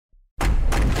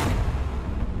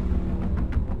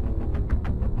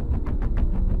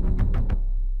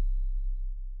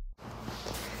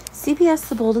CBS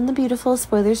The Bold and the Beautiful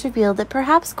spoilers revealed that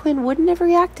perhaps Quinn wouldn't have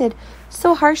reacted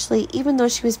so harshly even though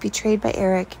she was betrayed by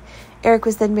Eric. Eric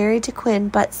was then married to Quinn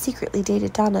but secretly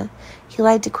dated Donna. He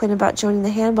lied to Quinn about joining the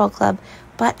handball club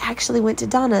but actually went to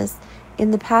Donna's.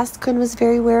 In the past, Quinn was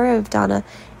very wary of Donna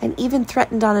and even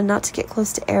threatened Donna not to get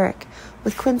close to Eric.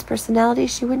 With Quinn's personality,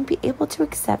 she wouldn't be able to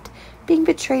accept being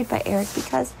betrayed by Eric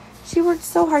because she worked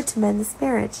so hard to mend this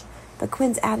marriage. But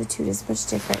Quinn's attitude is much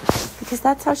different because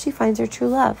that's how she finds her true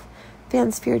love.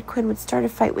 Fans feared Quinn would start a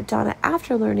fight with Donna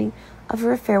after learning of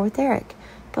her affair with Eric.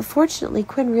 But fortunately,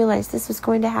 Quinn realized this was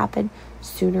going to happen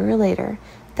sooner or later.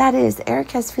 That is,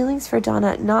 Eric has feelings for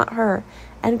Donna, not her,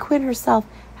 and Quinn herself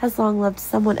has long loved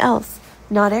someone else,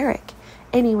 not Eric.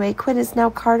 Anyway, Quinn is now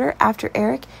Carter after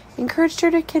Eric encouraged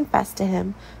her to confess to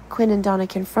him. Quinn and Donna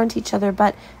confront each other,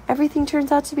 but everything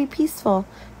turns out to be peaceful.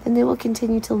 Then they will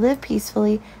continue to live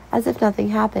peacefully as if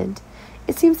nothing happened.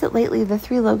 It seems that lately the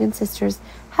three Logan sisters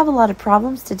have a lot of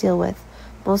problems to deal with.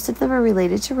 Most of them are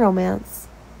related to romance.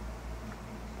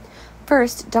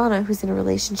 First, Donna, who's in a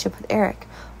relationship with Eric.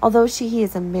 Although he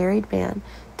is a married man,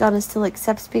 Donna still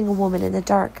accepts being a woman in the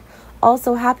dark.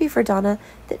 Also happy for Donna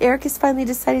that Eric has finally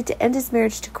decided to end his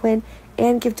marriage to Quinn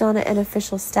and give Donna an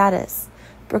official status.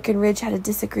 Brooke and Ridge had a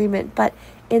disagreement, but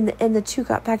in the end the two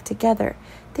got back together.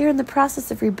 They are in the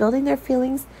process of rebuilding their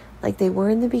feelings like they were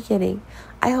in the beginning.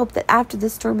 I hope that after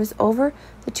this storm is over,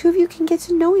 the two of you can get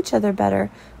to know each other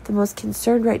better. The most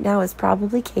concerned right now is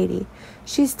probably Katie.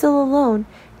 She's still alone.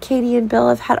 Katie and Bill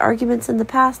have had arguments in the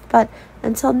past, but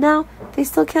until now, they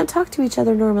still can't talk to each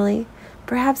other normally.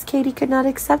 Perhaps Katie could not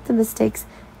accept the mistakes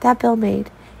that Bill made.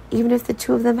 Even if the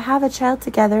two of them have a child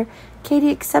together,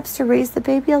 Katie accepts to raise the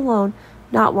baby alone,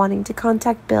 not wanting to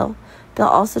contact Bill. Bill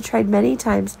also tried many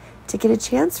times to get a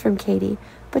chance from Katie,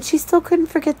 but she still couldn't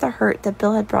forget the hurt that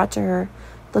Bill had brought to her.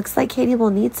 Looks like Katie will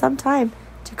need some time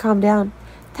to calm down.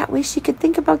 That way she could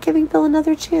think about giving Bill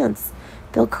another chance.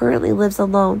 Bill currently lives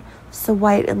alone, so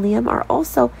Wyatt and Liam are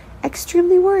also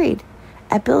extremely worried.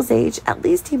 At Bill's age, at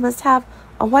least he must have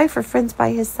a wife or friends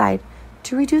by his side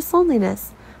to reduce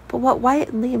loneliness. But what Wyatt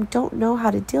and Liam don't know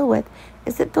how to deal with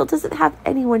is that Bill doesn't have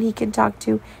anyone he can talk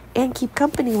to and keep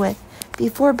company with.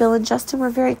 Before, Bill and Justin were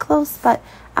very close, but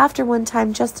after one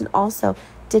time, Justin also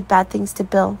did bad things to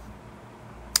Bill.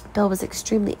 Bill was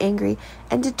extremely angry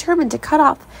and determined to cut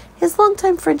off his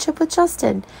longtime friendship with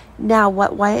Justin. Now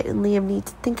what Wyatt and Liam need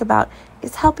to think about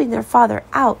is helping their father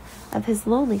out of his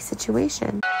lonely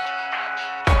situation.